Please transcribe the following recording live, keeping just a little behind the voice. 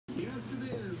Yes,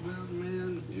 it is, mountain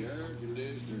man. The air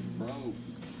conditioner's broke.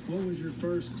 What was your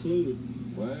first clue?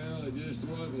 Well, it just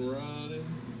wasn't running.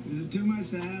 Is it too much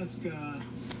to ask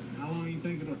how long you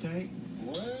think it'll take?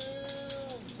 Well,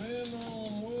 depending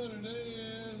on what it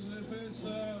is, if it's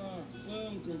a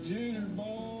little computer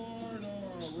board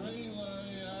or a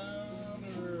relay out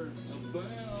or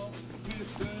about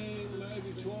 15,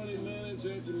 maybe 20 minutes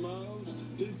at the most.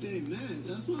 15 minutes,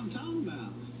 that's what I'm talking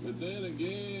about. But then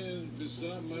again, if it's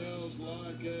something else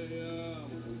like a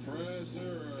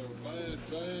compressor or a bad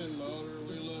fan motor,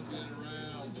 we look at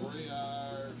around 3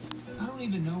 hours. I don't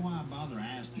even know why I bother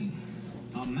asking.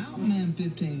 A mountain man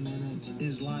 15 minutes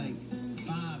is like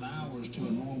 5 hours to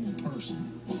a normal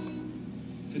person.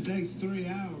 If it takes 3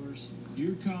 hours,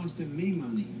 you're costing me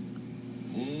money.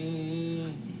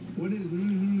 What does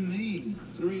mean?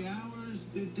 3 hours,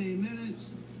 15 minutes,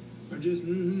 or just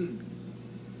You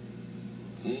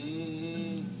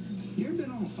ever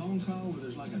been on a phone call where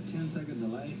there's like a 10-second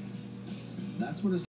delay? That's what it's